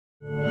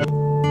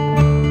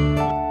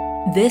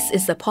This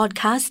is a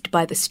podcast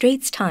by The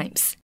Straits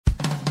Times.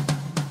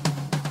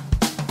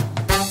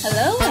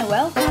 Hello and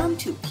welcome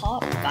to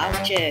Pop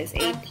Vouchers,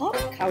 a pop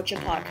culture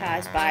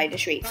podcast by The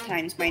Straits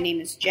Times. My name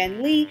is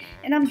Jen Lee,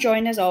 and I'm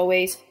joined as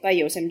always by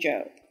Yosem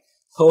Joe.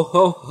 Ho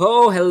ho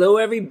ho! Hello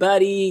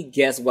everybody!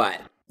 Guess what?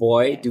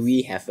 Boy, do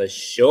we have a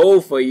show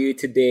for you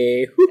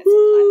today. That's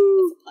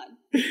a pun.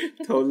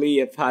 Totally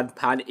a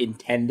pun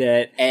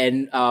intended.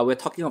 And we're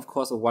talking, of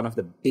course, of one of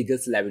the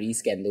biggest celebrity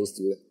scandals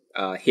to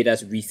hit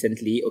us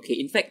recently. Okay,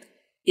 in fact,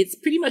 it's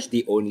pretty much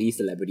the only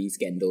celebrity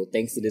scandal.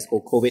 Thanks to this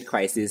whole COVID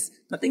crisis,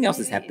 nothing else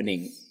is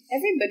happening.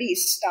 Everybody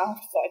is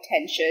starved for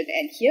attention,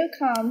 and here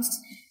comes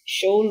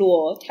Shou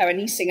Luo,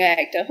 Taiwanese singer,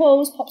 actor,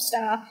 host, pop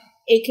star,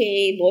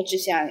 aka Luo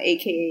Zhixiang,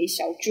 aka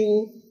Xiao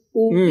Zhu,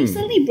 who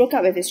recently broke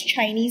up with his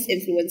Chinese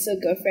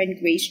influencer girlfriend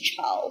Grace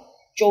Chow,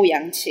 Zhou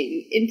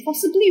Yangqing, in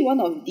possibly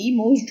one of the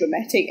most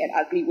dramatic and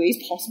ugly ways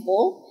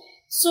possible.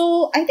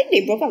 So I think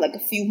they broke up like a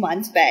few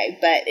months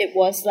back, but it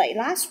was like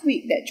last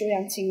week that Zhou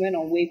Yangqing went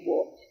on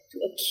Weibo to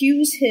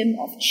accuse him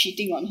of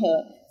cheating on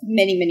her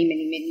many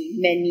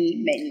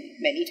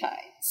times.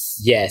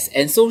 Yes,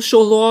 and so Shou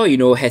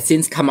Luo, has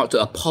since come out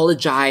to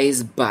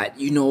apologize, but,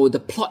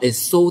 the plot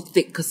is so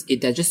thick because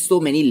there are just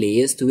so many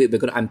layers to it. We're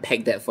going to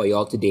unpack that for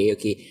y'all today,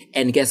 okay?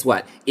 And guess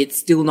what? It's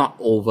still not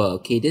over,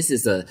 okay? This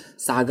is a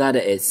saga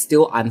that is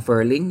still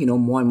unfurling,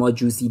 more and more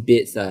juicy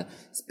bits are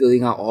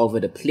spilling out all over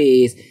the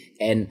place.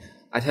 And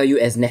I tell you,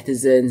 as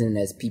netizens and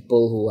as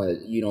people who are,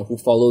 who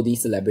follow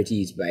these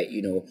celebrities, right,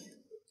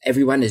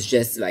 everyone is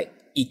just like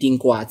eating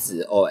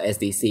guazi, or as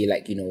they say,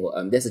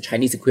 there's a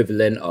Chinese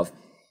equivalent of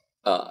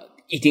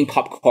eating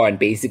popcorn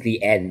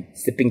basically and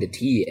sipping the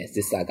tea as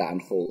this saga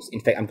unfolds. In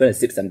fact, I'm going to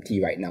sip some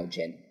tea right now,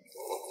 Jen.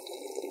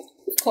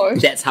 Of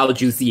course. That's how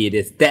juicy it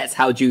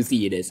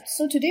is.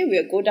 So today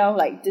we'll go down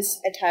like this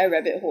entire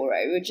rabbit hole,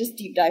 right? We'll just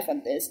deep dive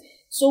on this.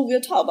 So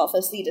we'll talk about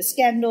firstly the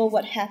scandal,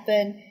 what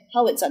happened,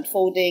 how it's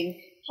unfolding,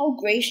 how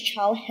Grace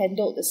Chow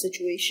handled the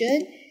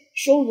situation,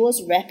 Shou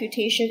Luo's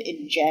reputation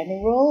in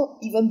general,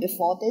 even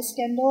before this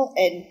scandal,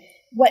 and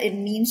what it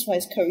means for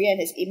his career and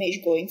his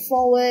image going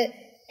forward.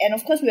 And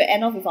of course, we'll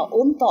end off with our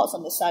own thoughts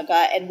on the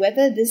saga and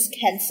whether this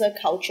cancer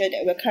culture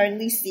that we're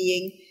currently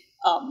seeing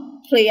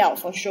play out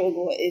for Shou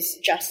Luo is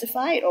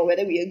justified or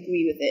whether we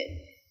agree with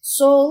it.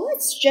 So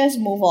let's just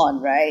move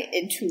on, right?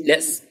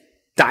 Let's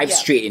dive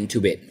straight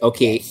into it,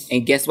 okay? Yes.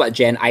 And guess what,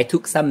 Jen? I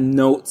took some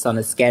notes on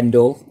a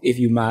scandal, if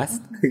you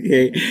must,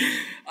 okay?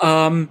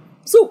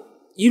 So,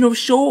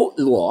 Shou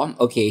Luo,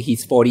 okay,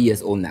 he's 40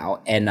 years old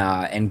now,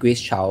 and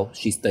Grace Chow,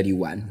 she's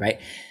 31, right?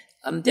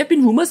 There have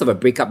been rumors of a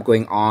breakup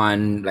going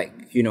on,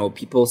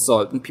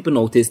 people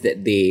noticed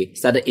that they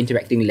started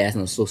interacting less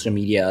on social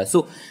media.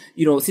 So,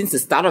 since the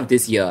start of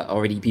this year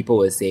already, people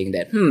were saying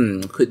that,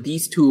 could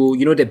these two,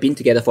 they've been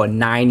together for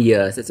 9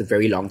 years, that's a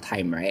very long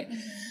time, right?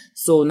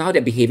 So now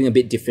they're behaving a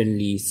bit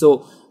differently.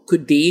 So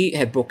could they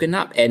have broken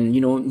up and,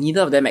 neither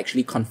of them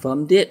actually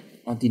confirmed it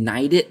or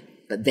denied it?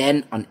 But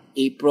then on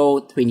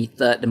April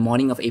 23rd, the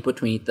morning of April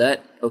 23rd,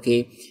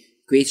 okay,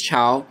 Grace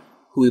Chow,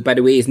 who, by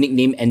the way, is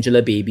nicknamed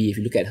Angela Baby. If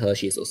you look at her,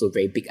 she's also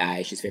very big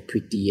eyes. She's very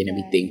pretty and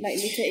everything. Like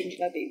little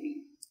Angela Baby.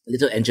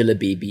 Little Angela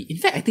Baby. In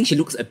fact, I think she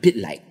looks a bit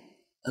like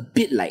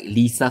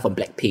Lisa from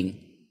Blackpink.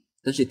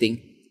 Don't you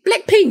think?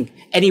 Blackpink!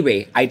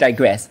 Anyway, I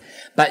digress.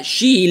 But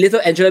she,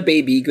 little Angela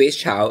Baby, Grace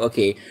Chow,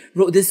 okay,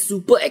 wrote this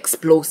super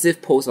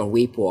explosive post on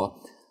Weibo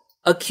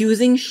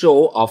accusing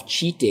Shou of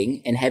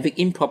cheating and having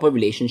improper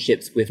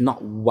relationships with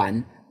not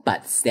one,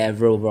 but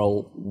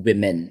several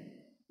women.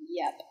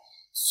 Yep.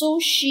 So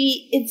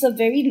it's a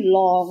very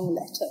long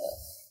letter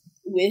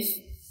with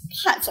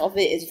parts of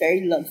it is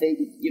very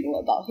loving,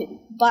 about him.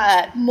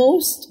 But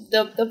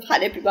the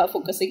part that people are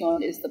focusing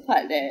on is the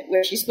part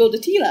where she spilled the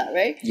tea,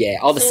 right? Yeah,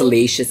 all the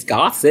salacious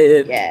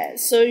gossip. Yeah,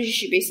 so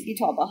she basically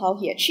talked about how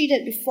he had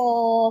cheated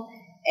before,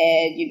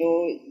 and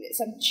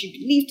she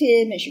believed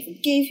him and she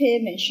forgave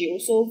him, and she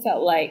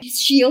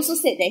also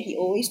said that he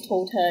always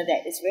told her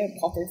that it's very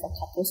important for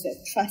couples to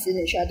have trust in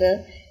each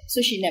other,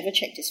 so she never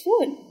checked his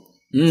phone.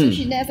 So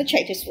she never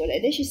checked his phone,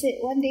 and then she said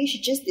one day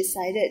she just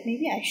decided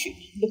maybe I should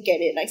look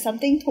at it, like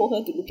something told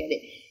her to look at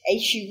it,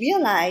 and she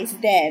realized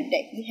then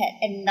that he had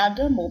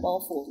another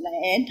mobile phone, like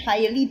an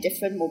entirely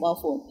different mobile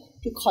phone,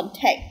 to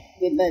contact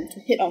women,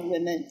 to hit on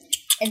women,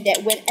 and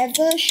that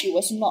whenever she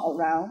was not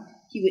around,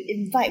 he would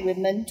invite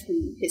women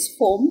to his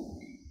home,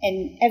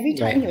 and every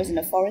time he was in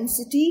a foreign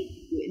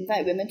city, he would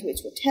invite women to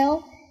his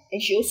hotel.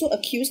 And she also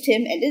accused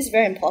him, and this is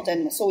very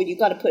important, so you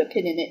got to put a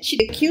pin in it.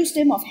 She accused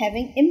him of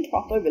having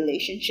improper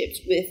relationships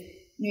with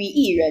女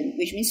艺人,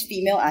 which means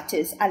female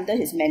artists, under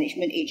his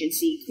management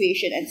agency,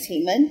 Creation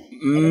Entertainment,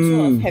 and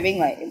also of having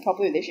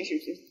improper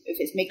relationships with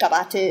his makeup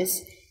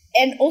artists,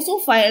 and also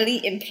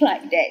finally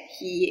implied that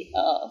he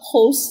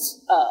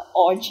hosts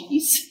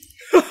orgies.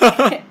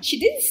 She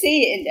didn't say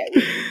it in that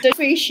way. The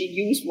phrase she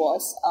used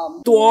was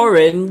多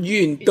人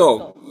运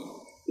动,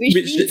 which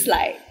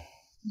means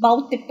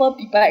multiple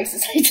people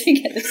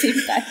exercising at the same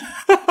time.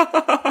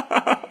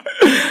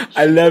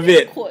 I love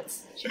it.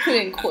 Quotes. She put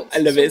it in quotes. I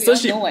love it. So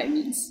we all know what it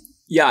means.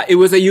 Yeah, it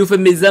was a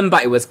euphemism,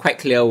 but it was quite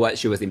clear what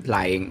she was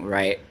implying,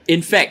 right?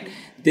 In fact,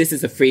 this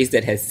is a phrase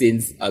that has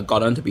since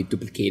gone on to be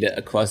duplicated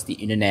across the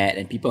internet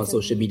and people on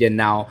social media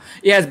now.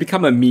 It has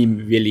become a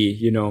meme, really,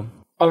 you know.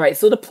 Alright,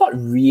 so the plot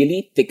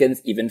really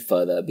thickens even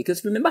further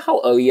because remember how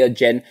earlier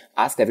Jen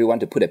asked everyone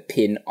to put a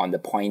pin on the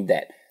point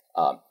that,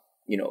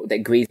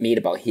 that Grace made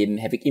about him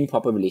having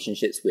improper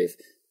relationships with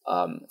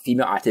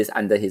female artists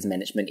under his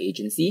management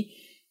agency?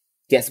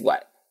 Guess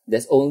what?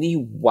 There's only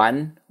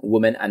one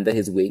woman under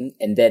his wing,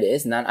 and that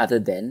is none other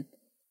than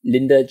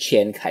Linda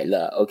Qian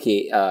Kyler.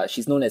 Okay,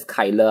 she's known as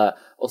Kyler,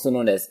 also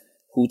known as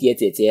Hu Tie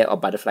Jie Jie or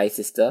Butterfly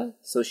Sister.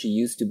 So she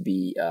used to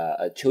be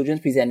a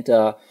children's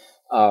presenter,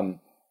 and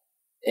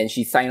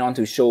she signed on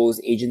to Show's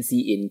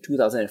agency in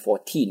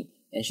 2014.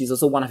 And she's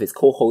also one of his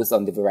co-hosts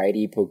on the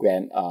variety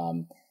program,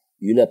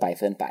 娱乐百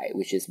分百,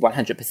 which is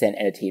 100%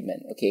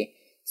 entertainment, okay?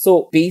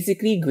 So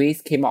basically,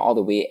 Grace came out all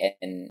the way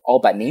and all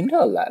but named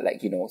her,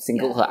 like,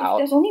 singled her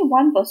out. If there's only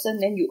one person,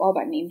 then you all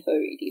but named her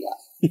already.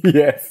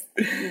 Yes.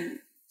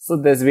 So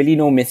there's really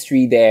no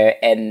mystery there.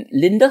 And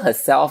Linda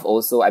herself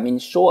also,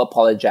 Shaw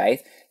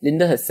apologized.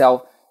 Linda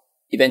herself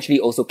eventually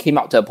also came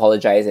out to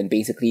apologize and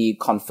basically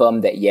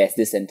confirmed that, yes,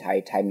 this entire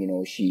time,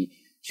 she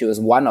was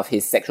one of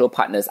his sexual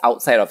partners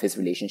outside of his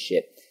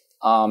relationship.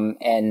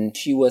 And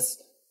she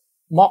was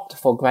mocked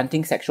for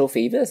granting sexual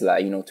favors,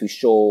 to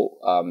show,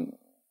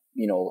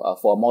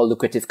 for a more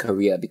lucrative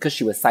career because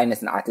she was signed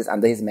as an artist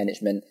under his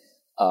management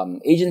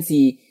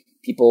agency.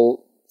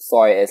 People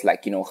saw it as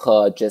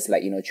her just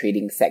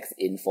trading sex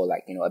in for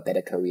a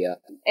better career.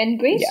 And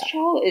Grace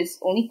Chow is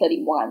only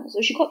 31,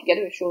 so she got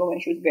together with Sholo when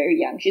she was very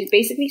young. She's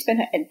basically spent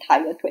her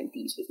entire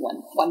 20s with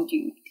one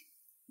dude.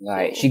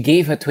 Right, so she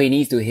gave her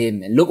 20s to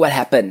him, and look what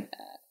happened.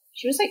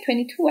 She was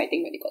 22, I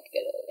think, when they got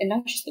together, and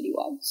now she's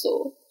 31.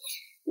 So,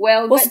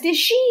 well, but did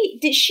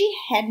she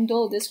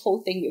handle this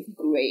whole thing with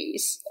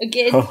grace?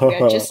 Again,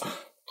 we're just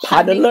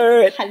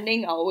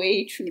punning our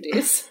way through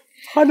this.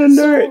 Pun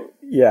alert!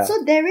 Yeah.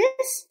 So there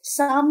is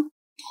some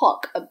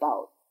talk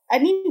about,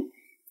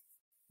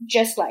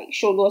 just like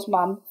Sholo's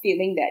mom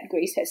feeling that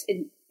Grace has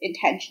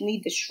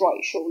intentionally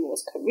destroyed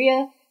Sholo's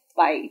career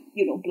by,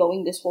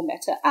 blowing this whole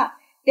matter up.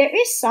 There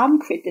is some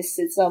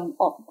criticism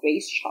of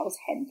Grace Chow's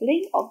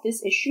handling of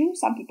this issue.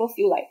 Some people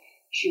feel like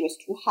she was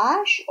too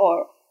harsh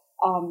or,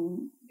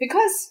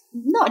 because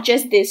not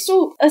just this.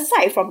 So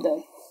aside from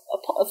the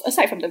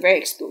very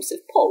explosive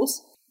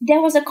post,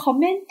 there was a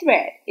comment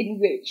thread in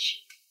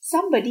which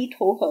somebody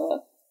told her,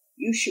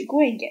 you should go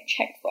and get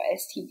checked for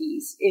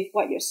STDs if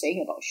what you're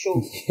saying about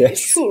Shou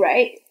is true,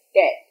 right?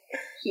 That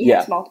he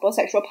has multiple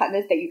sexual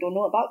partners that you don't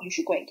know about, you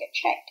should go and get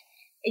checked.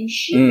 And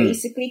she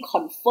basically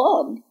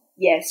confirmed,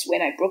 yes,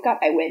 when I broke up,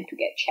 I went to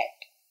get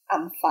checked.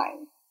 I'm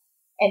fine.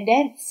 And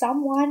then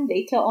someone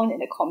later on in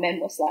the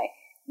comment was like,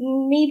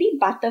 maybe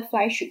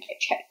Butterfly should get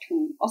checked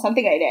too, or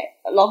something like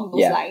that, along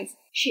those lines.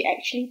 She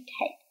actually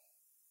tagged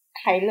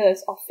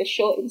Kyler's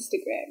official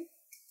Instagram.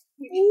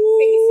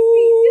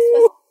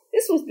 Basically,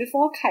 this was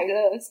before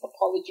Kyler's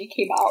apology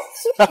came out.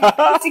 So she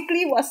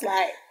basically was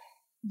like,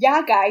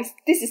 yeah, guys,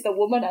 this is the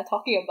woman I'm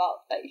talking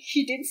about. Like,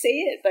 she didn't say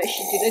it, but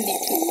she didn't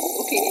need to.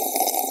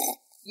 Okay.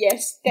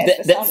 Yes, that's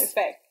the sound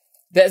effect.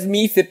 That's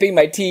me sipping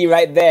my tea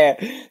right there.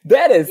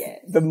 That is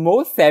the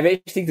most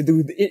savage thing to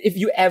do. If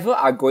you ever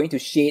are going to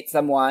shade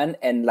someone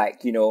and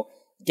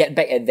get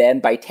back at them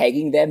by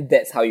tagging them,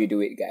 that's how you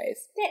do it,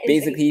 guys. That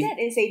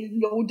is a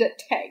loaded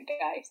tag,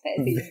 guys.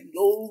 That is a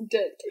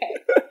loaded tag.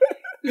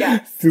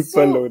 Yeah.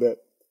 Super loaded.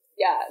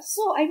 Yeah.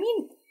 So,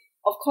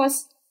 of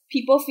course,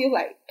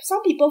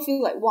 some people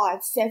feel like, wow,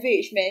 it's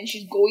savage, man.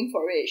 She's going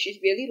for it. She's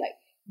really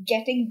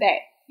getting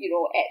back,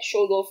 at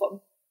Sholo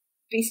for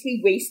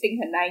basically wasting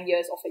her 9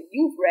 years of her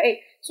youth, right?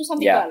 So some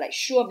people are like,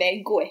 sure,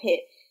 man, go ahead.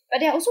 But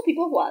there are also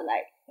people who are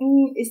like,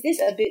 is this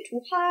a bit too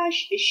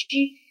harsh? Is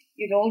she,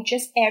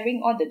 just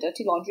airing on the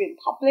dirty laundry in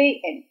public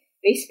and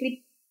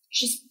basically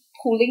just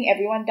pulling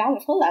everyone down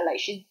with her? Like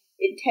she's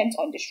intent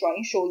on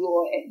destroying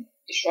Sholo and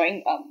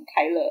destroying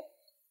Kyler.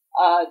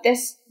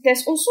 There's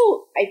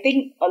also, I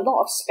think, a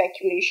lot of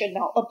speculation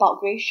now about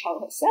Grace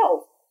Chow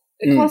herself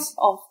because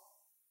of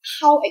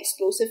how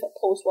explosive her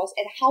post was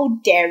and how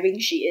daring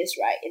she is,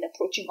 right, in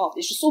approaching all of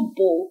this. She's so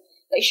bold.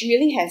 Like, she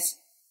really has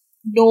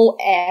no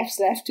Fs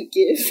left to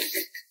give.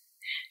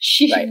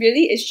 She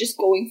really is just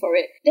going for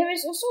it. There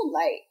is also,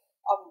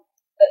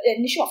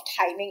 an issue of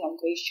timing on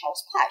Grace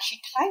Chow's part. She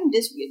timed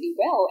this really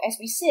well. As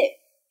we said,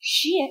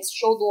 she and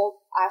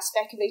Sholo are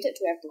speculated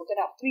to have broken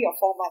up 3 or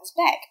 4 months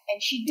back.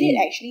 And she did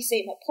actually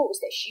say in her post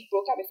that she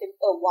broke up with him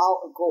a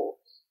while ago.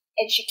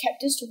 And she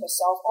kept this to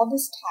herself all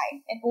this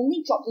time and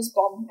only dropped this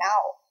bomb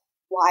now.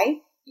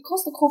 Why?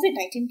 Because the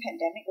COVID-19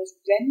 pandemic was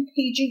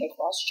rampaging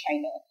across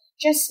China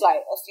just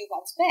a few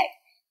months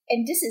back.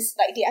 And this is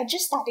they are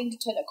just starting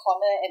to turn a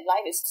corner and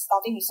life is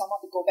starting to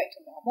somewhat to go back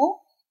to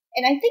normal.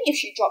 And I think if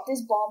she dropped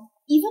this bomb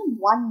even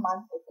 1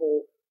 month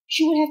ago,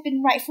 she would have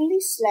been rightfully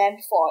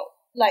slammed for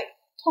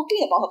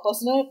talking about her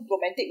personal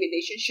romantic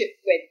relationship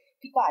when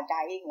people are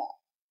dying.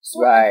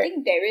 So I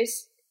think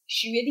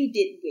she really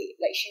did wait.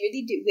 She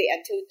really did wait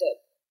until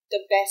the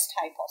the best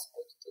time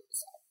possible to take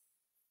this out.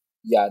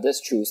 Yeah, that's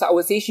true. So I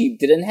would say she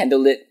didn't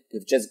handle it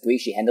with just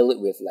grace. She handled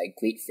it with like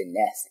great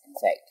finesse. In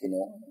fact,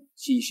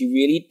 she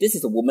really, this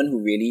is a woman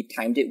who really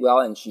timed it well,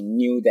 and she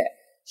knew that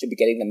she'd be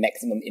getting the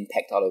maximum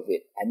impact out of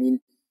it. I mean,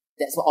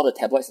 that's what all the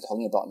tabloids are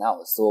talking about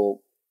now.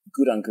 So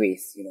good on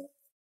Grace,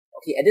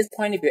 Okay, at this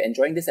point, if you're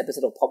enjoying this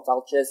episode of Pop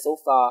Vultures so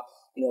far,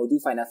 do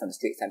find us on the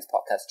Straits Times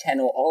podcast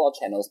channel. All our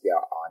channels, we are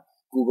on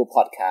Google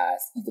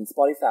Podcasts, even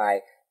Spotify.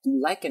 Do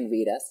like and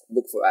rate us.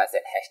 Look for us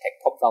at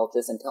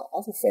 #PopVultures and tell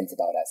all your friends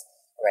about us.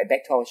 All right,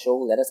 back to our show.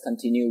 Let us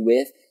continue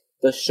with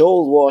the Shou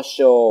Luo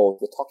show.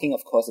 We're talking,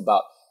 of course,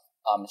 about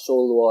Shou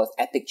Luo's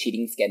epic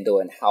cheating scandal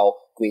and how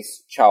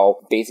Grace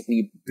Chow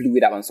basically blew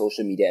it up on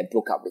social media and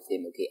broke up with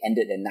him,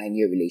 ended a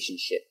 9-year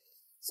relationship.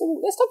 So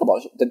let's talk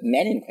about the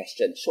man in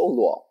question, Shou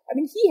Luo. I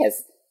mean, he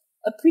has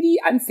a pretty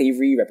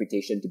unsavory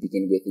reputation to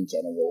begin with in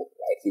general,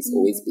 right? He's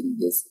always been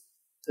this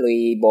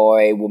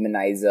playboy,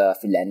 womanizer,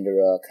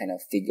 philanderer kind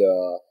of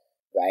figure,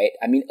 right?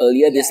 I mean,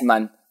 earlier this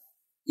month,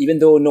 even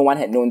though no one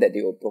had known that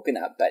they were broken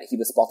up, but he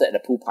was spotted at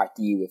a pool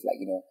party with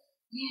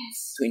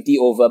 20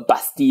 over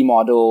busty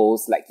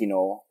models,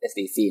 as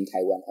they say in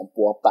Taiwan, a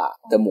boba,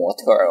 the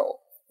mortal,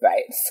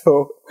 right?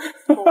 So,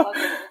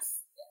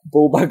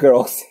 boba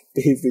girls,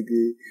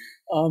 basically.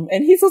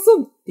 And he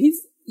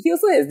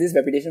also has this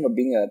reputation for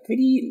being a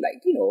pretty,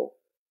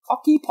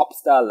 cocky pop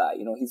star,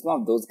 He's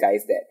one of those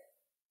guys that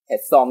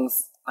has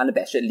songs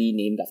unabashedly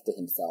named after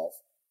himself.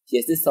 He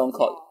has this song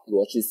called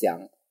Luo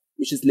Zhixiang,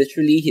 which is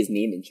literally his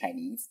name in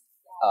Chinese.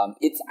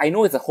 I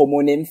know it's a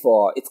homonym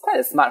it's quite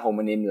a smart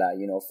homonym,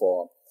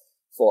 for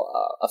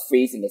a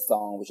phrase in the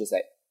song, which is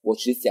like, 我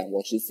只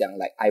想,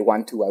 like, I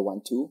want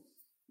to,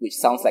 which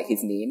sounds like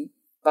his name.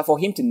 But for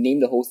him to name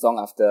the whole song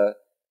after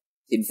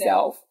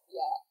himself.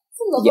 It's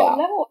a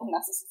level of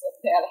narcissism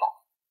there.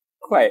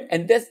 Quite.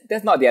 And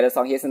that's not the other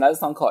song. He has another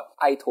song called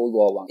I Told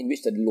Luo Wang, in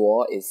which the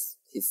Luo is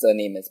his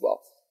surname as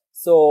well.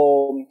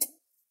 So,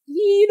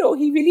 he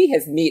really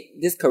has made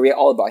this career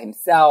all about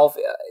himself.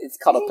 It's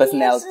kind of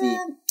personality.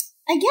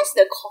 I guess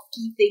the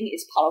cocky thing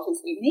is part of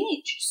his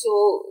image.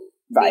 So,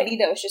 maybe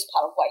that was just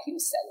part of what he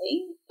was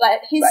selling.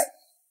 But his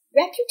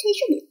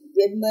reputation with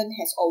women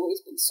has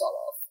always been sort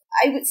of,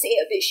 I would say,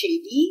 a bit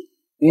shady.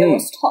 There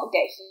was talk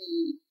that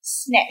he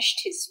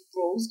snatched his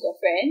bro's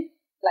girlfriend,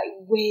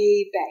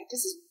 way back.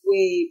 This is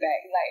way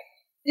back.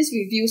 This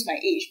reveals my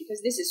age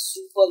because this is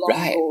super long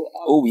ago.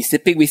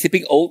 We're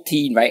sipping old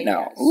tea right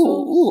now.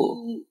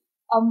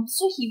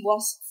 So he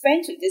was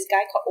friends with this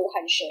guy called Oh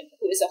Han Shen,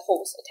 who is a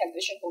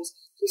television host.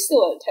 He's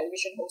still a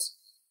television host.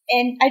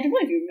 And I don't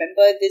know if you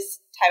remember this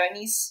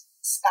Taiwanese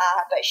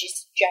star, but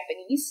she's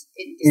Japanese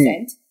in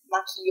descent,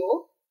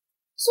 Makio.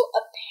 So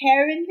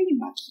apparently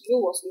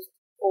Makio was with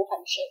Oh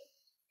Han Shen.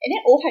 And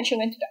then Oh Han Shen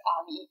went to the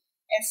army,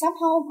 and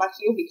somehow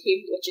Makio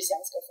became Luo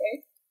Zhixiang's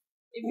girlfriend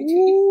in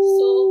between.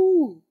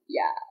 So,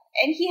 yeah.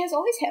 And he has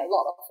always had a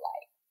lot of,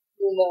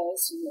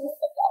 rumors,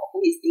 about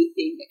who he's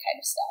dating, that kind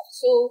of stuff.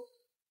 So,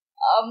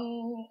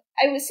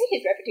 I would say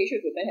his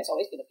reputation with women has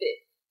always been a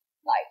bit,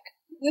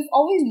 we've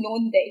always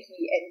known that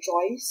he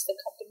enjoys the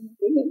company of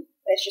women.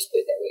 Let's just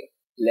put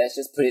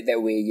it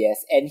that way.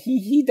 Yes. And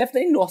he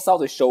definitely knows how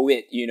to show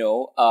it,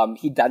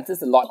 He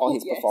dances a lot on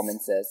his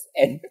performances.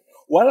 And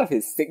one of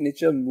his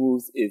signature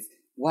moves is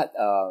what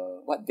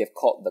they've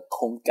called the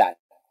konggan,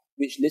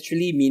 which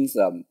literally means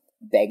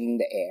bagging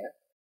the air.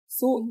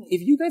 So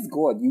if you guys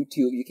go on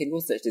YouTube, you can go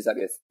search this up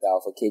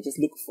yourself, okay? Just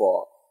look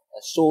for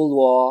Shou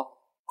Luo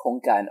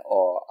konggan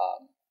or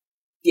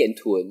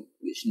diantun,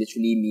 which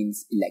literally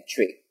means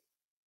electric.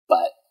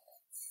 But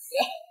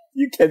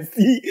you can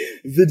see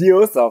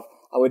videos of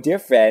our dear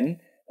friend,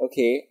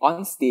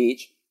 on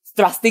stage,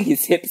 thrusting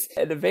his hips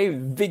at a very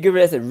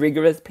vigorous and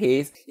rigorous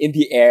pace in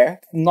the air,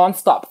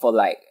 non-stop for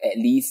at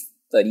least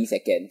 30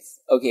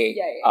 seconds.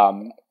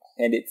 And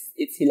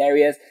it's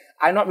hilarious.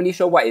 I'm not really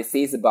sure what it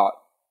says about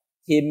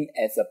him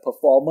as a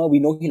performer. We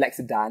know he likes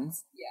to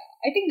dance. Yeah,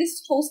 I think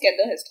this whole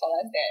scandal has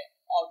taught us that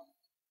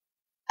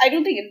I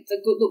don't think it's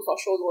a good look for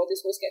Shou Luo,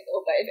 this whole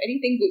scandal, but if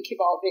anything good came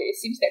out of it, it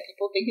seems that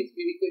people think it's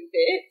really good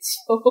bit.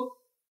 So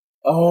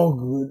oh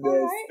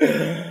goodness.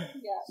 Right.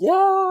 Yeah,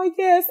 I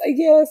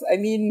guess. I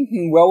mean,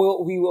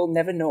 we will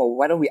never know.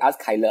 Why don't we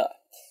ask Kyler?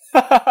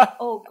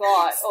 Oh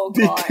God.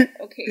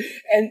 Okay.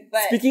 And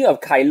speaking of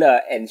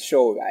Kyler and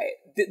Shou, right?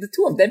 The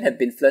two of them have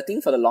been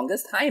flirting for the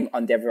longest time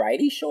on their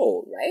variety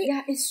show, right?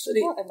 Yeah, it's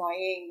super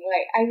annoying.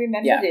 I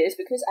remember this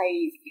because I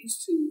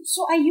used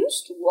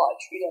to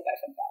watch Real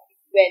Life and Bali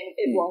when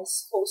it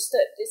was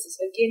hosted. This is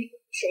again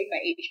showing my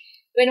age.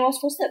 When it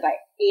was hosted by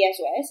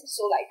ASOS,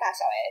 so Da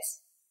Xiao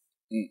S.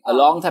 A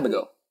long time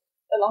ago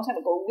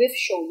with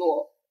Shou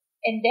Luo.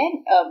 And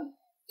then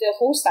the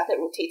host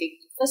started rotating.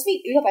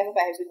 Firstly, Real Life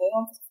has been going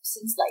on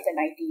since the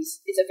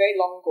 90s. It's a very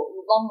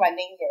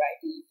long-running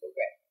variety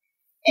program.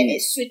 And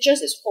it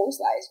switches its host,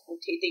 it's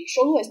rotating.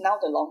 Shou Luo is now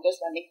the longest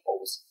running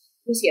host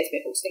because he has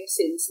been hosting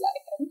since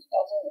 2000,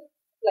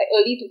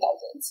 early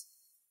 2000s.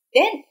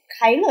 Then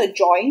Kyler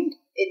joined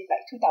in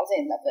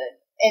 2011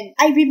 And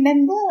I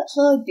remember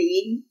her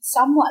being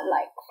somewhat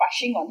like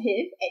crushing on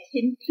him and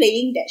him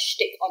playing that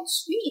shtick on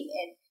screen.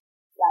 And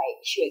like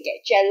she would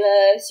get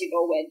jealous,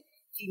 when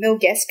female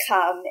guests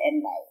come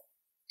and like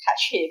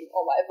touch him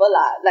or whatever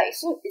lah. Like,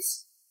 so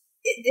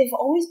they've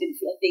always been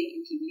flirting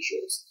in TV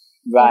shows.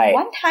 Right.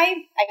 And one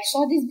time I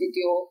saw this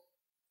video.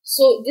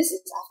 So this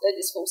is after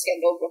this whole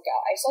scandal broke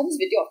out. I saw this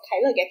video of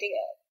Kyler getting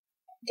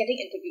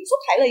interviewed.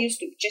 So Kyler used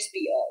to just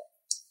be a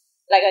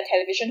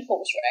television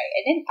host, right?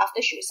 And then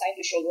after she was signed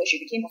to Sholo, she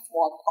became a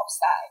full-on pop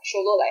star, and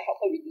Sholo like helped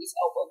her release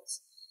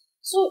albums.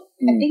 So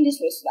I think this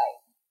was like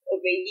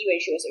already when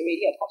she was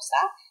already a pop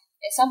star,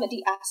 and somebody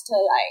asked her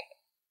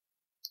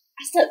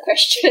a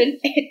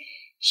question, and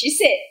she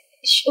said,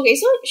 okay,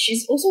 so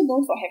she's also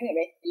known for having a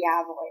very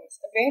tia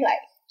voice, a very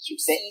like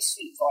cutesy,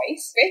 sweet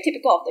voice, very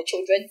typical of the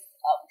children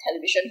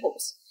television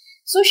host.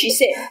 So she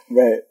said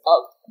right.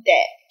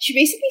 That she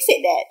basically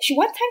said that she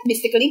one time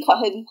mistakenly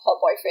called him her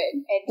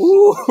boyfriend, and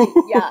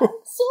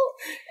so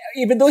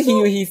even though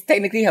he's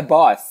technically her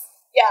boss.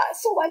 Yeah,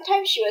 so one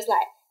time she was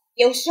like,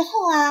 有时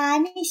候啊，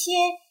那些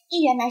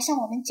艺人来上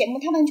我们节目，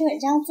他们就很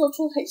像做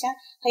出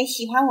很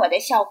喜欢我的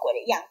效果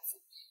的样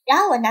子。然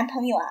后我男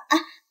朋友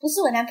不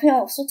是我男朋友，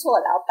我说错我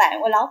老板，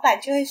我老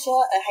板就会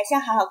说，还是要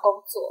好好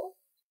工作。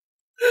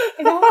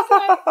然后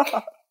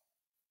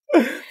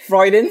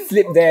Freudian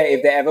slip there,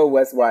 if there ever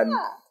was one.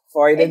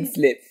 Freudian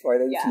slip.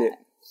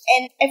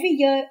 And every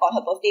year on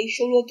her birthday,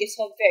 Sholo gives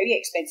her very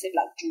expensive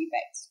luxury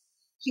bags.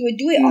 He would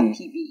do it on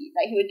TV.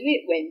 Like, he would do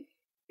it when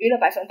Yula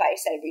Baifanbai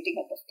is celebrating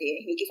her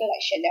birthday. He would give her, like,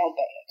 Chanel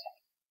bag.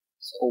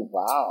 So, oh,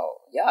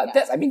 wow. Yeah,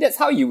 that's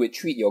how you would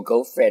treat your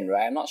girlfriend,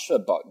 right? I'm not sure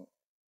about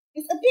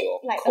it's a bit,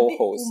 like, co-host. A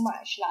bit too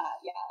much, lah.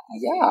 Yeah.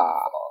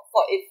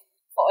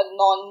 For a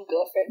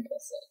non-girlfriend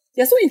person.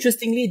 Yeah, so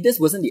interestingly, this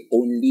wasn't the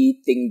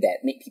only thing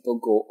that made people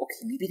go,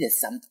 okay, maybe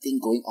there's something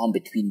going on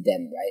between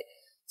them, right?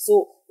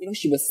 So,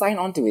 she was signed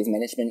on to his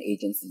management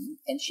agency,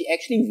 and she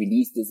actually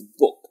released this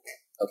book,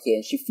 okay,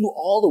 and she flew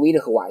all the way to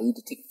Hawaii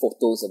to take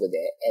photos over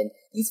there, and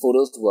these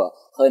photos were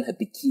her in her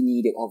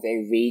bikini, they were all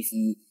very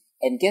racy,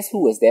 and guess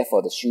who was there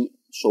for the shoot?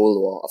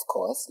 Sholo, of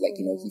course,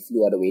 he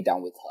flew all the way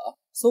down with her.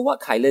 So what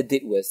Kyler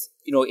did was,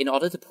 in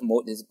order to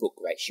promote this book,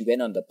 right, she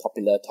went on the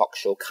popular talk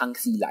show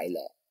Kangxi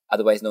Laila,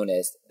 otherwise known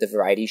as the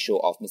variety show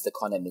of Mr.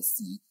 Con and Miss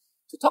C,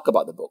 to talk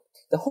about the book.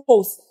 The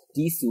hosts,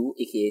 Dee Su,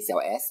 aka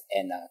Xiao S,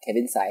 and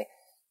Kevin Tsai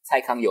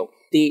Kang-yong,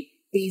 they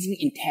basically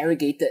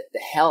interrogated the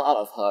hell out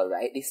of her,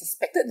 right? They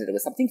suspected that there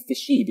was something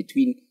fishy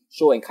between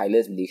Shou and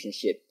Kyler's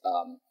relationship.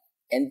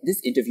 And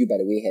this interview, by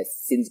the way, has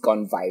since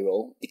gone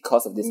viral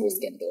because of this whole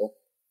scandal.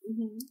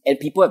 Mm-hmm. And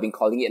people have been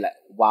calling it like,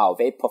 wow,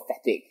 very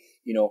prophetic,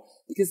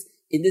 because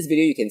in this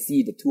video you can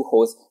see the two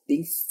hosts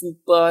being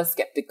super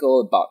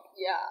skeptical about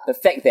the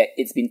fact that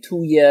it's been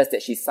 2 years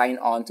that she signed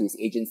on to his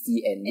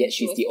agency, and yet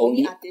she's the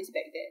only artist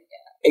back then.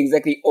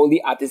 Exactly,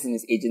 only artist in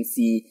his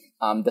agency.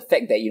 The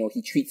fact that,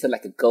 he treats her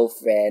like a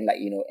girlfriend,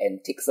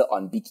 and takes her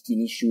on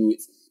bikini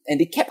shoots. And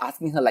they kept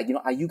asking her,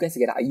 are you guys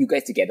together? Are you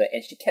guys together?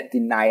 And she kept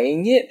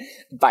denying it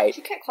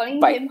She kept calling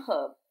him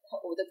her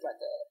older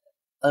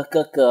brother.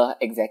 哥哥,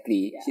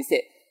 exactly. Yeah. She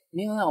said,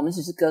 没有啦，我们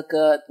只是哥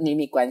哥妹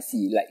妹关系,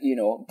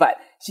 but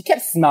she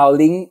kept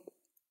smiling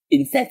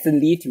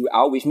incessantly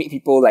throughout, which made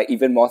people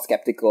even more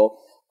skeptical.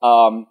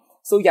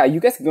 So yeah, you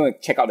guys can go and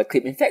check out the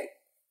clip. In fact,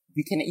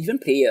 we can even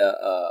play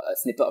a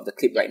snippet of the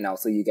clip right now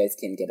so you guys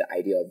can get an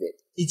idea of it.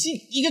 已经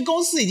一个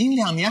公司已经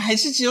2年，还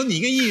是只有你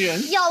一个艺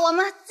人？有，我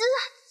们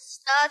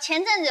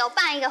前阵子有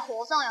办一个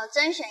活动，有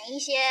甄选一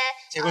些，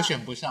结果选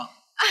不上。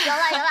有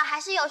了，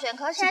还是有选，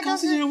可是现在公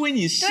司就是为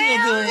你设的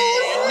，2年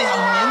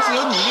只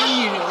有你一个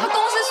艺人，他公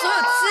司所有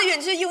资源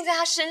就是用在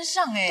他身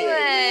上对，没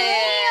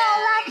有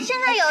啦，现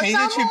在有陪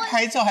着去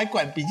拍照，还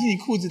管比基尼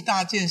裤子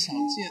大件小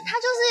件，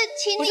他就是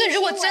亲力亲为不是，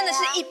如果真的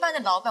是一般的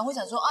老板会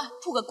想说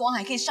曝个光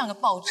还可以上个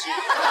报纸，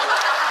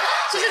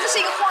就是这是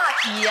一个话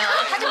题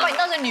他就把你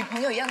当成女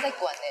朋友一样在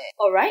管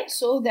Alright,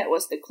 so that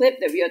was the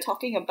clip that we are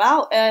talking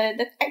about.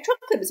 The actual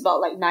clip is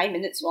about 9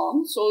 minutes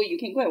long, so you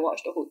can go and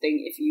watch the whole thing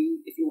if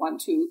you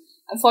want to.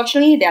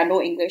 Unfortunately, there are no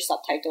English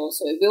subtitles,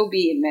 so it will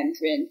be in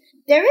Mandarin.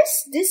 There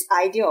is this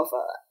idea of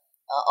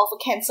a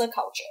cancer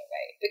culture,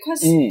 right?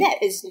 Because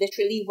that is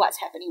literally what's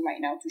happening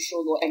right now to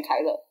Sholo and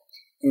Kyler.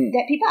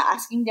 That people are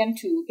asking them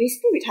to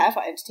basically retire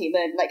from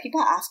entertainment. People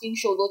are asking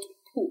Sholo to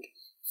put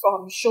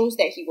from shows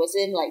that he was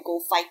in, like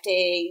Go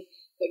Fighting,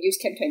 Produce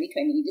Camp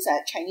 2020. These are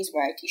Chinese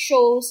variety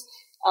shows.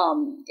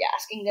 They're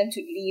asking them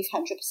to leave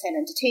 100%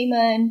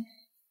 entertainment.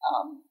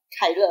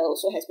 Kyler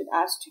also has been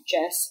asked to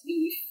just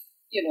leave,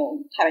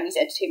 Taiwanese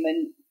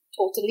entertainment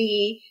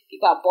totally.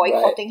 People are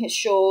boycotting his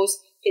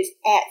shows. His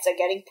ads are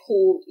getting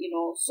pulled,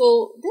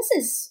 So this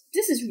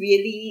is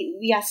really,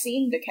 we are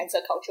seeing the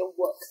cancel culture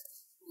work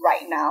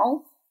right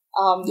now.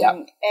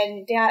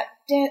 And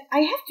I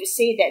have to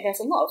say that there's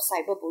a lot of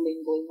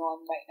cyberbullying going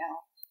on right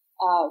now.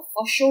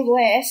 For Sholo,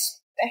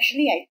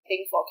 especially I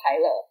think for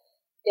Kyler,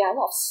 there are a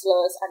lot of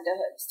slurs under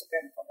her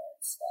Instagram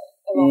comments.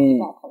 A lot of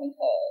people are calling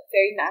her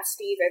very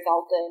nasty, very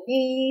vulgar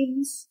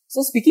names.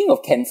 So speaking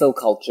of cancel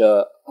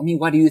culture, I mean,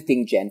 what do you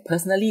think, Jen?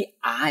 Personally,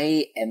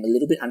 I am a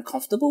little bit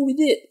uncomfortable with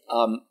it.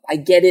 I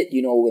get it,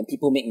 when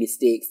people make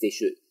mistakes, they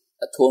should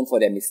atone for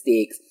their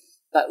mistakes.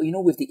 But,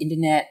 with the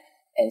internet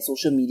and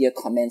social media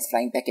comments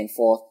flying back and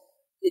forth,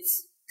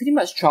 it's pretty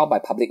much trial by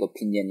public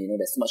opinion.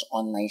 There's so much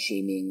online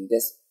shaming.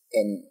 There's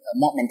a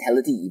mob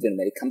mentality even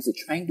when it comes to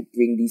trying to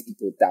bring these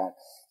people down.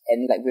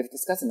 And like we've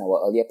discussed in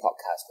our earlier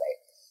podcast, right?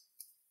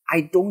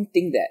 I don't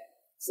think that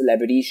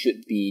celebrities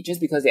should be,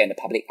 just because they're in the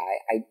public eye,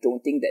 I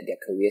don't think that their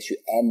career should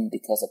end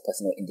because of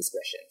personal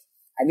indiscretion.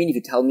 I mean, if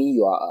you tell me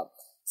you are a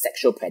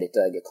sexual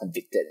predator and you're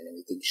convicted and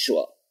everything,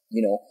 sure,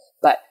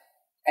 But,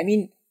 I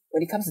mean,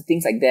 when it comes to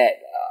things like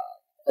that,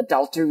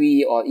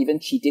 adultery or even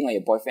cheating on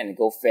your boyfriend and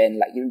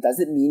girlfriend, does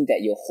it mean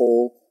that your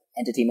whole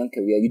entertainment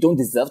career, you don't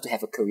deserve to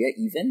have a career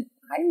even?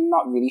 I'm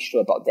not really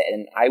sure about that,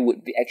 and I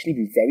would actually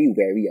be very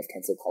wary of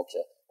cancel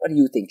culture. What do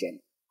you think, Jen?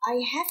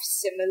 I have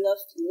similar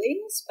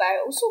feelings, but I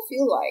also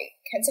feel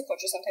like cancel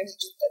culture sometimes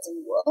just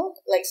doesn't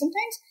work. Like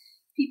sometimes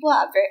people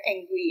are very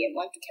angry and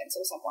want to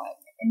cancel someone,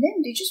 and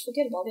then they just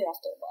forget about it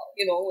after a while,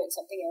 when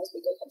something else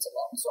bigger comes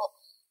along.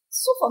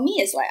 So for me,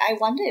 it's like, I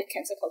wonder if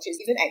cancel culture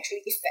is even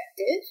actually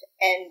effective.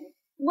 And,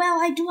 well,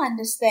 I do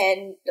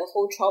understand the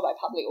whole trial by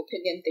public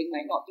opinion thing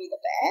might not be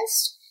the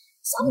best.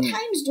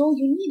 Sometimes, though,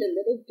 you need a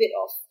little bit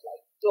of,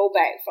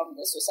 blowback from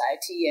the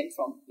society and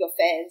from your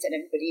fans and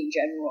everybody in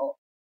general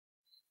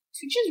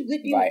to just rip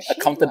you right. shit,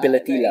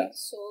 Accountability, right?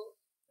 So,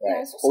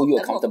 yeah, right. Hold you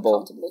some level of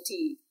accountable.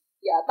 Accountability.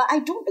 Yeah, but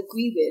I don't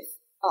agree with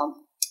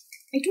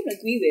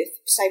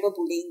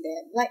cyberbullying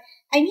them.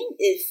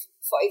 If,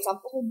 for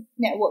example,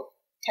 network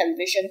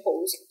television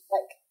hosts,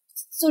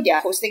 so they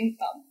are hosting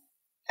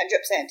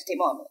 100%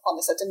 entertainment on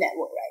a certain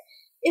network, right?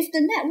 If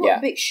the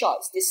network big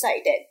shots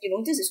decide that,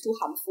 this is too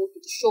harmful to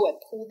the show and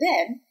pull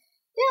them,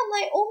 then I'm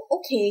like, oh,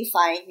 okay,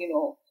 fine,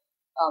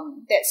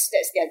 that's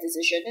their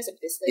decision. That's a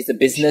business It's a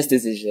business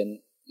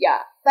decision. Yeah,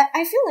 but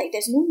I feel like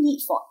there's no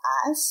need for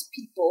us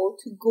people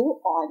to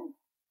go on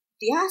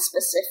their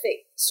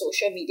specific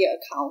social media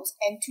accounts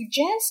and to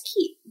just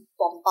keep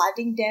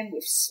bombarding them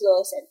with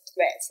slurs and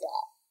threats.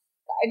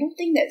 I don't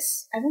think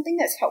that's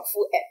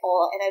helpful at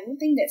all, and I don't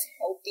think that's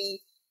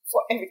healthy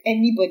for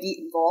anybody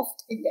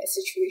involved in that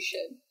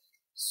situation.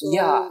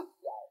 So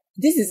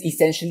this is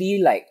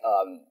essentially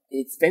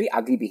it's very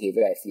ugly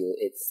behavior. I feel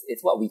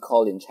it's what we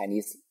call in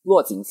Chinese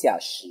落井下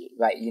石,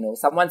 right?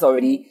 Someone's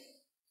already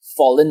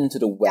fallen into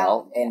the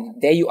well,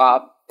 and there you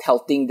are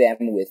pelting them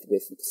with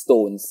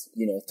stones,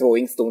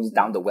 throwing stones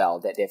down the well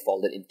that they've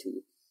fallen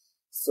into.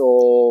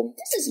 So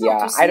this is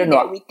not to say I don't know.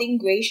 That we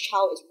think Grace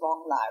Chow is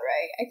wrong,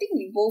 right? I think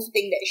we both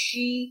think that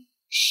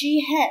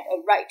she had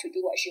a right to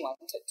do what she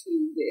wanted to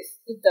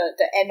with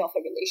the end of her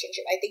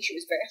relationship. I think she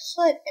was very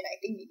hurt, and I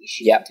think maybe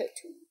she wanted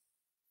to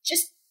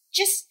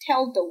just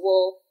tell the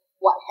world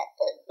what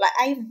happened.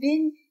 I've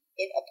been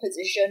in a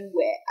position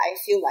where I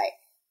feel like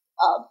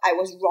I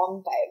was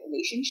wronged by a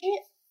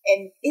relationship,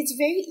 and it's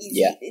very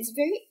easy. Yeah. It's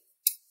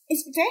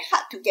very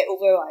hard to get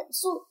over on.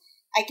 So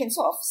I can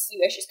sort of see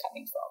where she's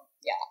coming from.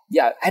 Yeah.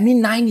 Yeah, I mean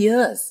 9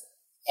 years.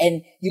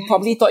 And you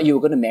probably thought you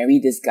were going to marry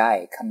this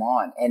guy. Come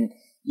on. And,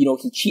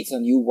 he cheats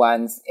on you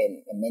once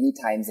and many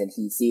times, and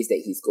he says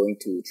that he's going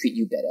to treat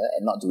you better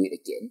and not do it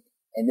again.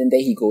 And then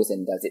there he goes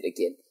and does it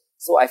again.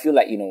 So I feel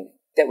like,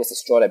 that was the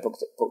straw that broke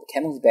the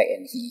camel's back,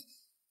 and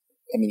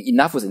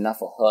enough was enough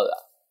for her.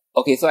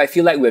 Okay, so I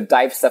feel like we've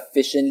dived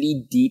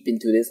sufficiently deep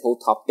into this whole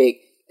topic.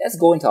 Let's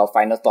go into our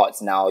final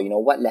thoughts now.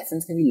 What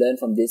lessons can we learn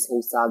from this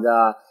whole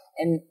saga?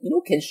 And,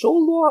 can Show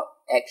Luo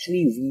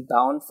actually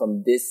rebound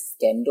from this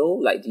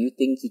scandal? Do you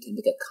think he can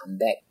make a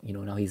comeback?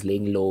 Now he's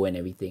laying low and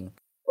everything.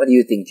 What do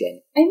you think,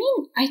 Jen?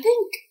 I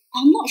think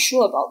I'm not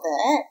sure about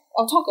that.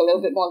 I'll talk a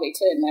little bit more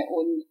later in my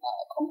own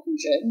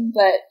conclusion,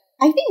 but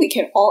I think we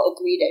can all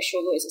agree that Show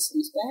Luo is a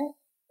sleazebag.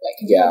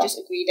 Can we all just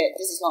agree that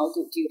this is not a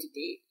good deal to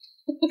date?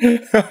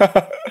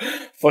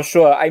 For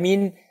sure.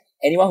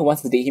 Anyone who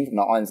wants to date him from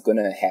now on is going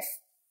to have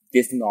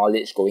this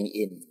knowledge going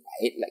in,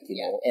 right?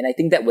 And I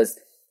think that was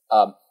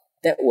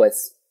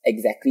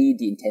exactly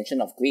the intention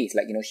of Grace.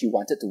 She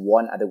wanted to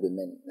warn other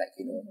women,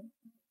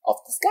 of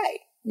this guy.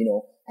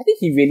 I think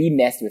he really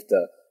messed with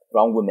the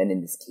wrong woman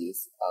in this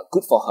case.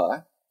 Good for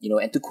her,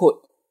 and to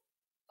quote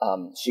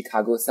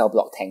Chicago Cell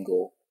Block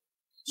Tango,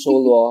 Show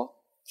Luo,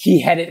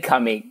 he had it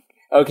coming.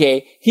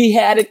 Okay, he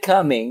had it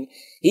coming.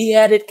 He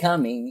had it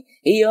coming.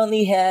 He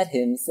only had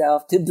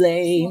himself to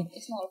blame.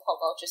 It's not a Pop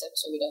Vultures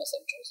episode without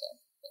Sam Joseph.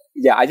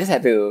 Yeah, I just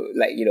had to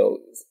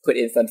put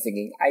in some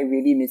singing. I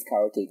really miss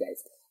karaoke,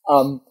 guys.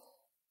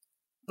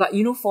 But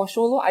for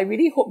Show Luo, I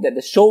really hope that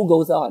the show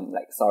goes on.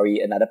 Sorry,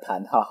 another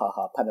pun. Ha ha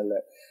ha, pun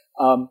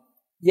alert.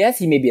 Yes,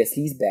 he may be a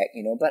sleazebag,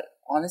 but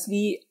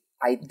honestly,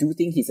 I do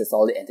think he's a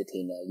solid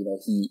entertainer.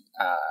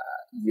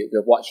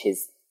 You watch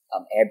his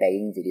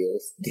airbagging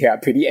videos. They are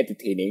pretty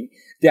entertaining.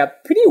 They are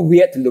pretty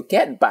weird to look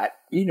at, but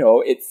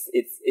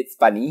it's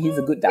funny. He's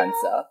a good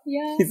dancer.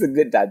 Yeah. He's a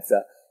good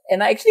dancer.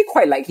 And I actually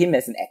quite like him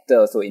as an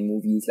actor. So in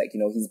movies,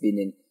 he's been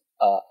in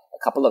a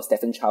couple of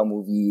Stephen Chow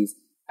movies.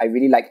 I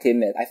really liked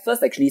him. I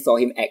first actually saw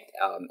him act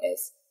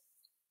as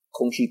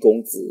空虚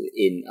公子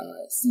in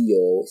西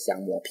游降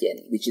魔篇,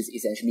 which is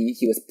essentially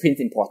he was Prince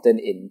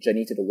Important in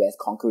Journey to the West,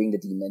 Conquering the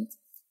Demons.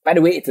 By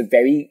the way, it's a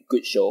very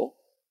good show,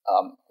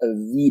 a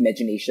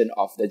reimagination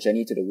of the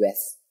Journey to the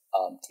West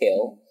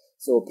tale.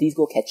 So please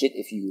go catch it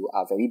if you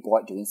are very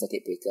bored during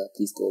Circuit Breaker.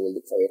 Please go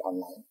look for it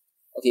online.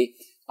 Okay.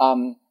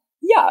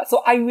 Yeah,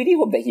 so I really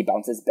hope that he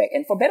bounces back.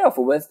 And for better or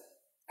for worse,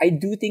 I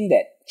do think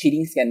that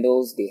cheating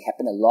scandals, they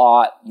happen a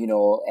lot,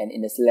 and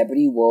in the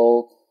celebrity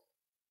world,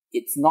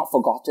 it's not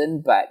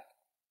forgotten, but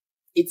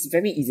it's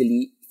very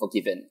easily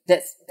forgiven.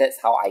 That's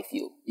how I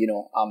feel,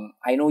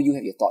 I know you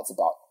have your thoughts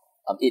about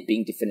it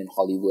being different in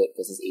Hollywood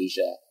versus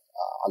Asia.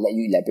 I'll let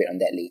you elaborate on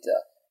that later.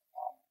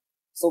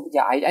 So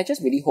yeah, I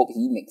just really hope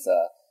he makes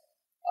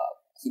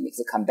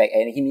a comeback,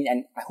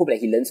 and I hope that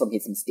he learns from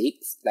his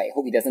mistakes. Like, I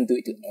hope he doesn't do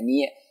it to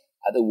any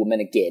other woman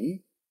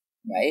again,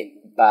 right?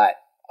 But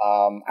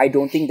I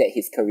don't think that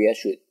his career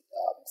should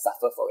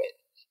suffer for it,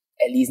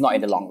 at least not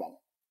in the long run.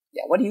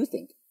 Yeah, what do you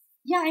think?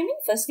 Yeah,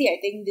 firstly, I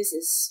think this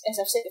is, as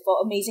I've said before,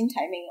 amazing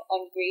timing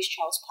on Grace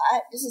Chow's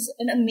part. This is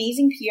an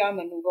amazing PR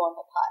maneuver on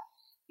her part.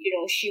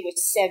 She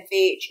was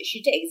savage.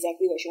 She did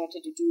exactly what she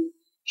wanted to do.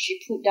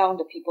 She put down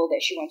the people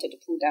that she wanted to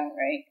put down,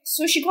 right?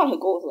 So she got her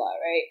goals,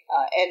 right?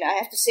 And I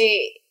have to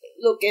say,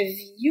 look, if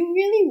you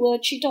really were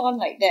cheated on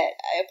like that,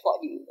 I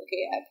applaud you,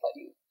 okay? I applaud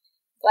you.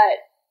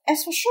 But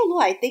as for Shou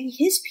Luo, I think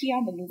his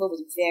PR maneuver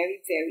was very,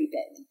 very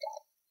badly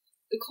done,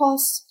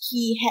 because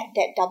he had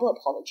that double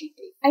apology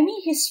thing.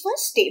 His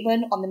first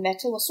statement on the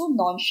matter was so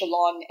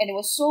nonchalant, and it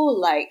was so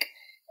like,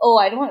 oh,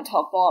 I don't want to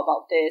talk more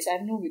about this, I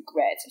have no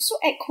regrets. It was so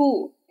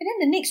cool. And then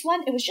the next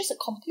one, it was just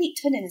a complete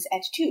turn in his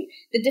attitude.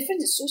 The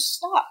difference is so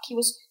stark. He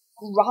was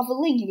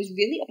groveling, he was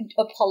really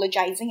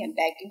apologizing and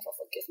begging for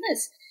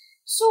forgiveness.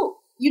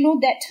 So,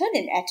 that turn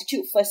in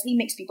attitude firstly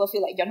makes people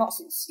feel like you're not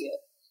sincere.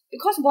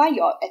 Because why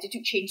your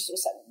attitude changed so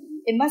suddenly?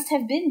 It must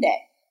have been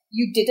that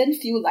you didn't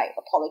feel like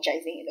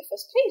apologizing in the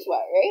first place,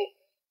 right?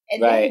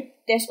 And right. Then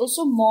there's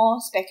also more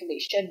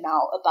speculation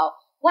now about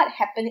what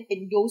happened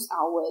in those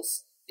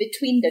hours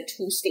between the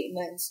two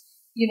statements.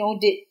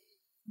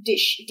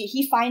 Did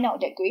he find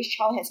out that Grace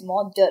Chow has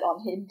more dirt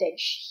on him than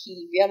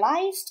he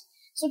realized?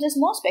 So there's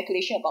more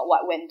speculation about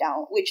what went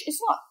down, which is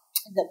not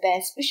the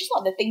best, which is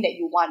not the thing that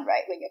you want,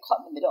 right, when you're caught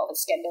in the middle of a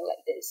scandal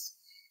like this.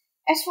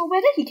 As for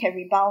whether he can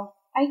rebound,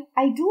 I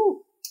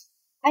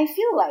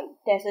feel like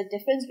there's a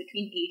difference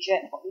between Asia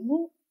and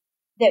Hollywood,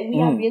 that we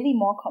are really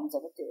more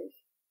conservative,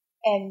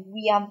 and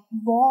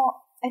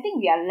I think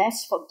we are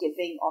less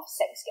forgiving of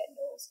sex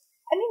scandals.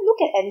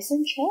 Look at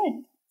Edison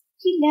Chen.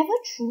 He never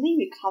truly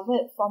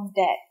recovered from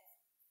that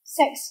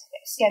sex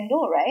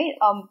scandal, right?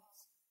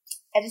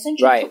 Edison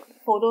Chen took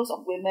photos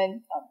of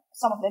women,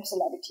 some of them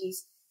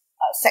celebrities,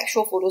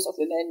 sexual photos of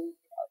women,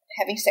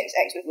 having sex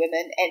acts with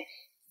women, and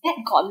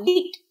that got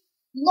leaked.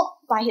 Not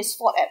by his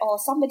fault at all.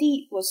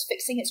 Somebody was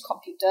fixing his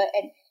computer,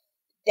 and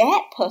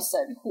that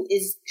person, who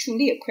is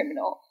truly a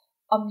criminal,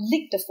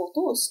 leaked the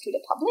photos to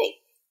the public.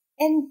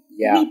 And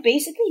we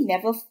basically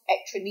never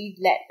actually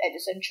let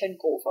Edison Chen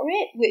go for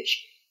it,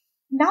 which,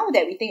 now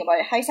that we think about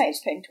it, hindsight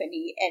is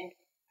 2020, and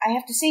I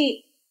have to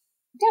say,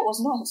 that was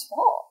not his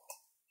fault.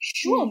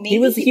 Sure,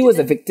 maybe he was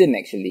a victim,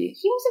 actually.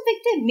 He was a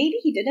victim. Maybe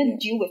he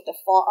didn't deal with the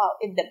fallout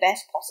in the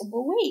best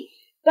possible way.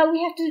 But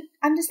we have to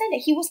understand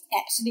that he was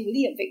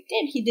absolutely a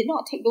victim. He did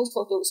not take those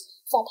photos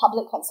for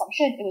public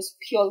consumption. It was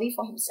purely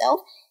for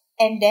himself.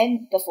 And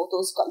then the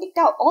photos got leaked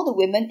out. All the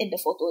women in the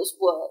photos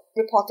were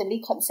reportedly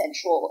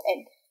consensual,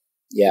 and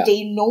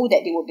they know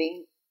that they were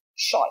being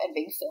shot and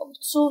being filmed.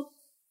 So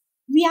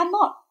we are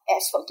not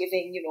as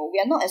forgiving,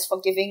 we are not as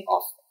forgiving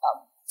of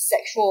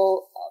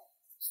sexual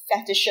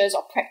fetishes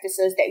or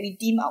practices that we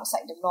deem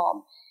outside the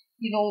norm.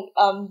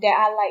 There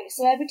are like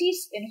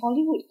celebrities in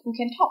Hollywood who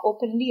can talk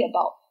openly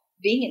about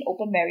being in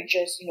open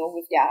marriages,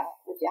 with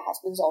their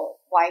husbands or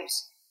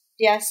wives.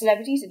 There are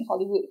celebrities in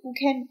Hollywood who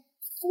can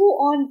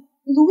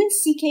Louis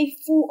C.K.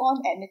 full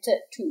on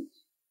admitted to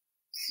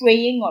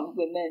preying on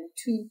women,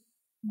 to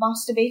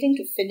masturbating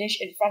to finish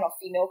in front of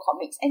female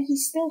comics, and he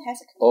still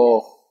has a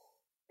career.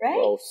 Right?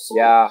 Gross. So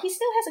he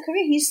still has a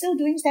career. He's still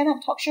doing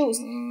stand-up talk shows.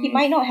 He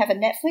might not have a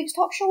Netflix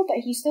talk show, but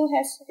he still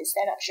has his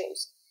stand-up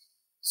shows.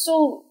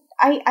 So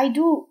I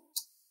do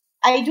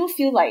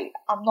feel like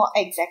I'm not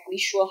exactly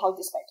sure how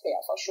this might play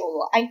out for Shou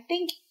Luo.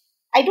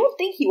 I don't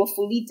think he will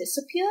fully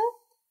disappear,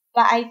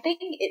 but I think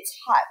it's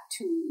hard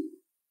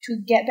to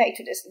get back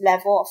to this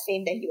level of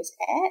fame that he was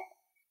at.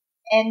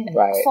 And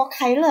for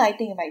Kyla, I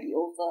think it might be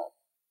over.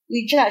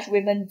 We judge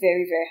women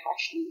very, very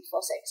harshly for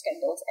sex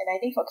scandals, and I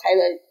think for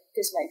Kyla,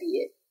 this might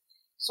be it.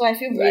 So I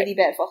feel really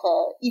bad for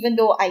her, even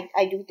though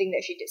I do think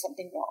that she did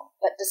something wrong.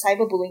 But the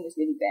cyberbullying is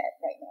really bad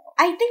right now.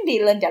 I think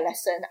they learned their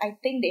lesson. I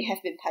think they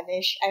have been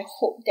punished. I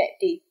hope that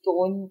they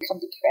don't become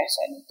depressed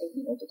or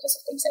anything, because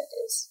of things like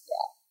this.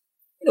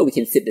 Yeah. We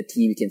can sip the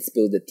tea, we can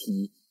spill the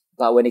tea.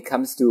 But when it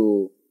comes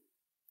to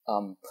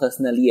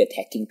personally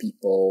attacking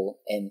people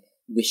and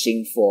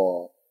wishing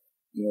for,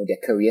 their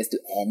careers to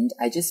end,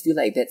 I just feel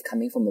like that's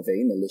coming from a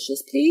very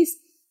malicious place.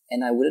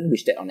 And I wouldn't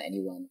wish that on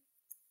anyone,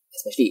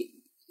 especially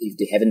if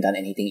they haven't done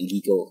anything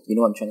illegal. You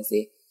know what I'm trying to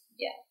say?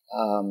 Yeah.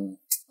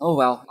 Oh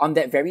well, on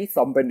that very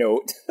somber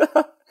note,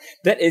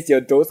 that is your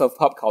dose of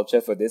pop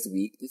culture for this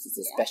week. This is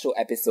a special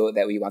episode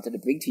that we wanted to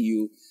bring to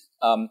you.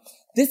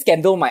 This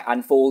scandal might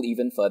unfold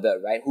even further,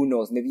 right? Who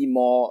knows? Maybe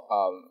more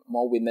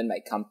women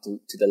might come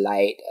to the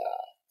light,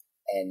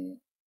 and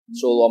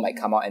Joe Law might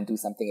come out and do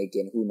something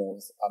again. Who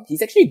knows?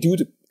 He's actually due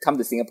to come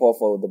to Singapore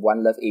for the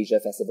One Love Asia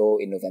Festival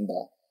in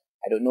November.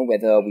 I don't know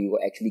whether we will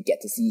actually get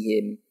to see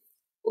him.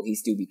 Will he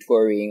still be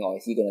touring, or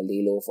is he going to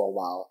lay low for a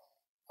while?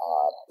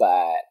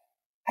 But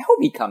I hope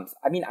he comes.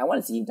 I mean, I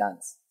want to see him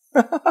dance.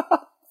 I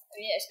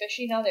mean,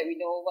 especially now that we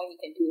know what he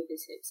can do with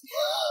his hips.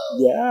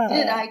 Yeah.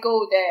 Did I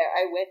go there?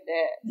 I went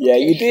there. Yeah,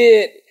 Okay. you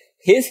did.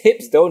 His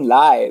hips don't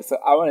lie, so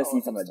I want to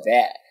see some of that.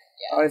 Yeah.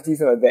 I want to see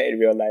some of that in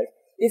real life.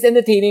 It's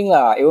entertaining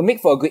lah. It will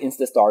make for a good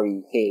Insta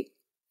story. Hey.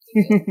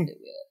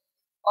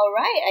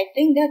 Alright, I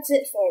think that's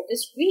it for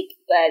this week.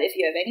 But if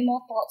you have any more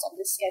thoughts on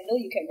this scandal,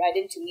 you can write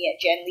in to me at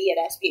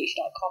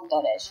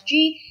jenlee@sph.com.sg.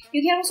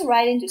 You can also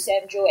write in to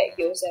Samjo at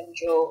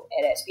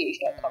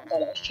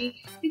hyosamjo@sph.com.sg.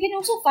 You can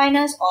also find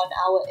us on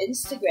our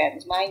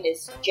Instagrams. Mine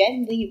is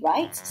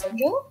jenleewrites.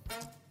 Samjo?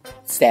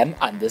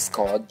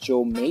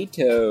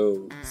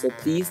 Sam_Jomato. So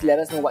please let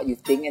us know what you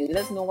think and let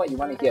us know what you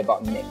want to hear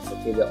about next.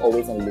 Okay, we're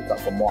always on the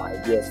lookout for more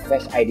ideas,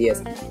 fresh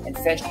ideas, and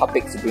fresh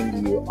topics to bring to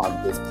you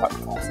on this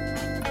podcast.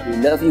 We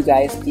love you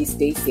guys. Please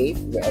stay safe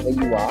wherever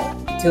you are.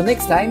 Till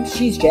next time,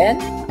 she's Jen.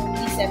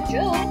 He's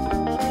Samjo.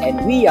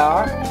 And we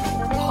are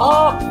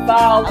Pop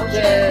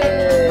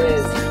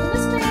Vultures.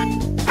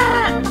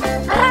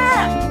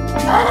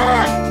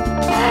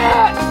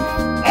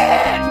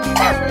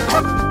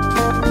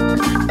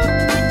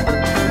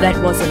 That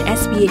was an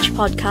SPH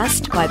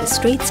podcast by The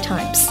Straits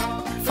Times.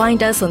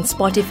 Find us on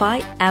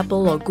Spotify,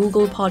 Apple or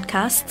Google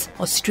Podcasts,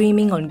 or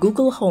streaming on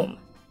Google Home.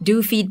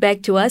 Do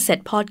feedback to us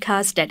at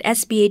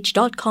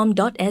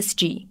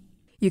podcast@sph.com.sg.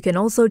 You can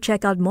also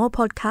check out more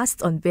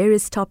podcasts on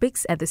various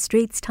topics at The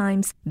Straits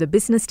Times, The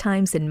Business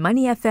Times, and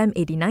Money FM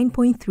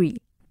 89.3.